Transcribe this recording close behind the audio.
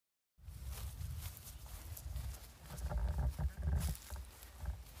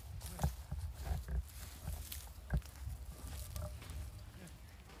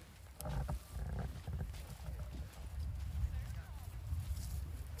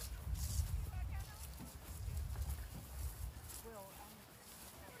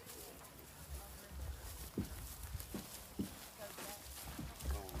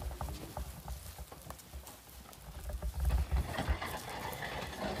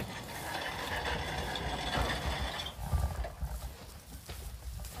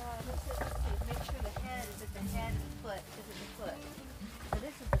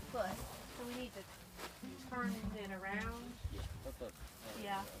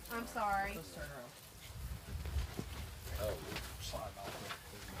I'm sorry. Let's turn around. Oh, slide off.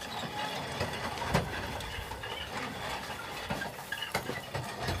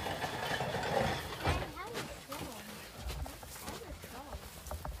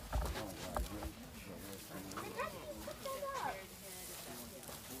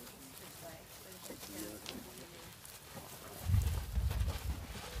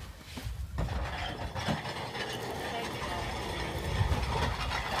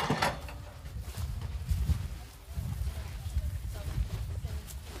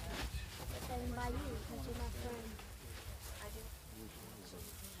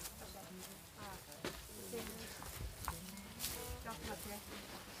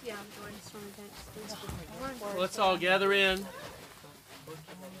 Yeah, I'm going to swim next. Let's all gather in.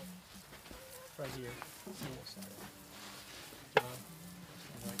 Right here.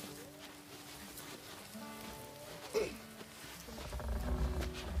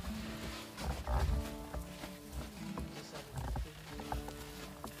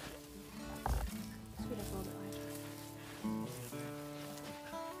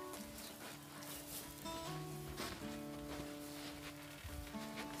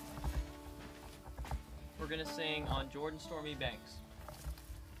 We're going to sing On Jordan's Stormy Banks.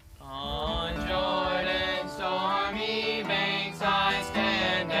 On Jordan's stormy banks I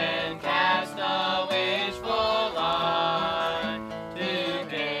stand and cast a wishful eye to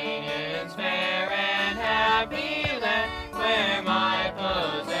Canaan's fair and happy land where my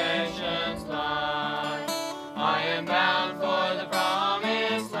possessions lie. I am bound for the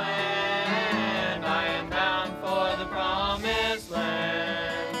promised land. I am bound for the promised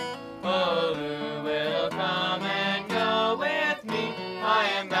land. Oh, who will come and go with me? I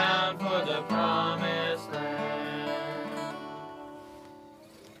am bound for the promised land.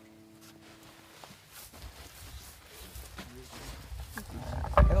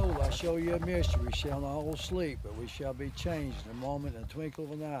 Behold, I show you a mystery. We shall not all sleep, but we shall be changed in a moment, in a twinkle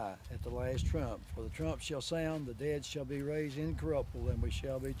of an eye, at the last trump. For the trump shall sound, the dead shall be raised incorruptible, and we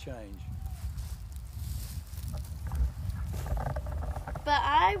shall be changed. But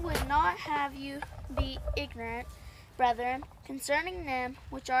I would not have you be ignorant, brethren, concerning them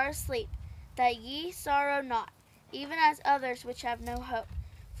which are asleep, that ye sorrow not, even as others which have no hope.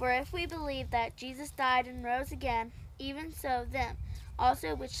 For if we believe that Jesus died and rose again, even so them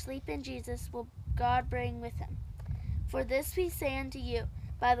also which sleep in Jesus will God bring with him. For this we say unto you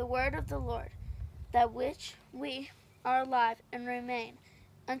by the word of the Lord, that which we are alive and remain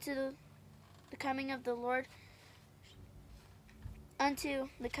unto the coming of the Lord, unto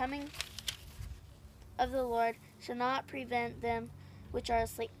the coming of the Lord shall not prevent them which are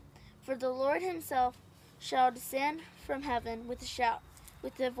asleep. For the Lord himself shall descend from heaven with a shout,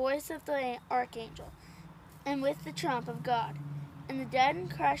 with the voice of the archangel, and with the trump of God. And the dead in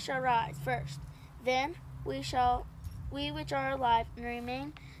Christ shall rise first. Then we which are alive and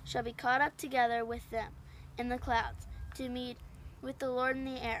remain shall be caught up together with them in the clouds, to meet with the Lord in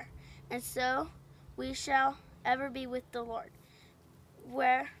the air. And so we shall ever be with the Lord.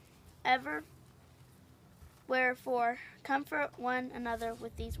 Wherefore, comfort one another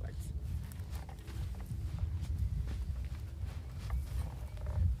with these words.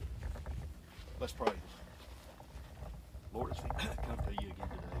 Let's pray. Lord, as we come to you again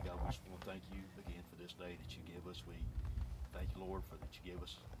today, God, we just want to thank you again for this day that you give us. We thank you, Lord, for that you give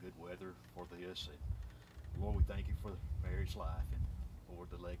us good weather for this. And Lord, we thank you for marriage life and, Lord,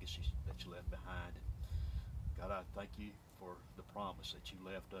 the legacy that you left behind. And God, I thank you for the promise that you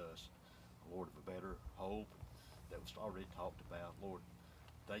left us, Lord, of a better hope that was already talked about. Lord,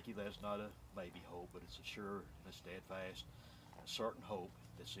 thank you that it's not a maybe hope, but it's a sure and a steadfast, a certain hope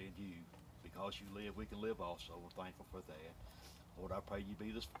that's in you. Because you live, we can live also. We're thankful for that. Lord, I pray you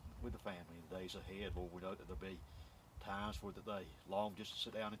be this with the family in the days ahead. Lord, we know that there'll be times where they long just to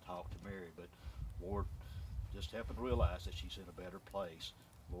sit down and talk to Mary, but Lord, just help them to realize that she's in a better place.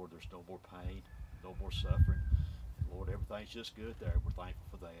 Lord, there's no more pain, no more suffering. And Lord, everything's just good there. We're thankful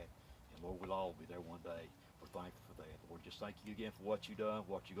for that. And Lord, we'll all be there one day. We're thankful for that. Lord, just thank you again for what you've done,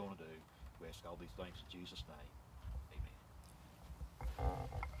 what you're going to do. We ask all these things in Jesus' name. Amen.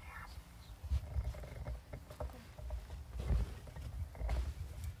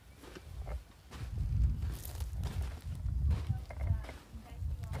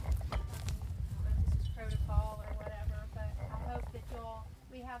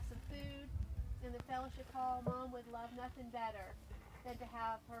 Have some food in the fellowship hall. Mom would love nothing better than to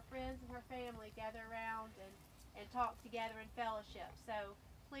have her friends and her family gather around and talk together in fellowship. So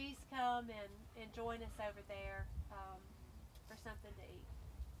please come and join us over there for something to eat.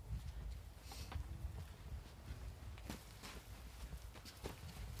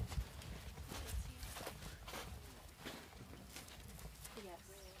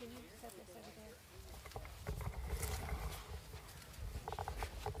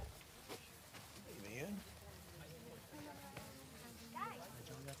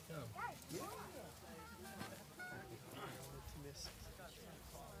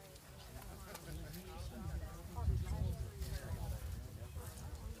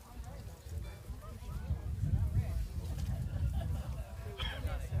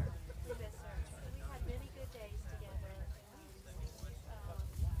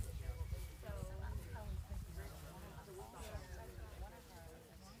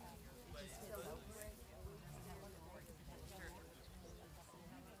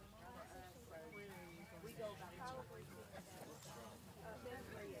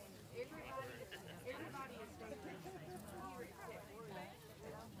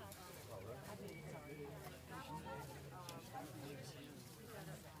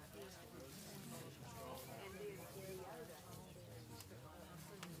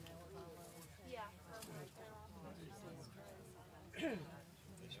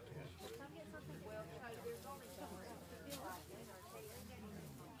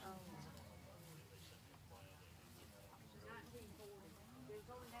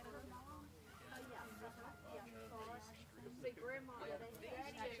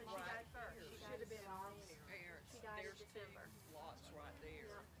 September. Lots right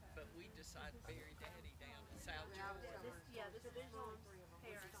there, but we decided to bury Daddy down in South Georgia. This is mom's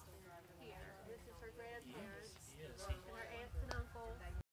parents here. This is her grandparents. Yes,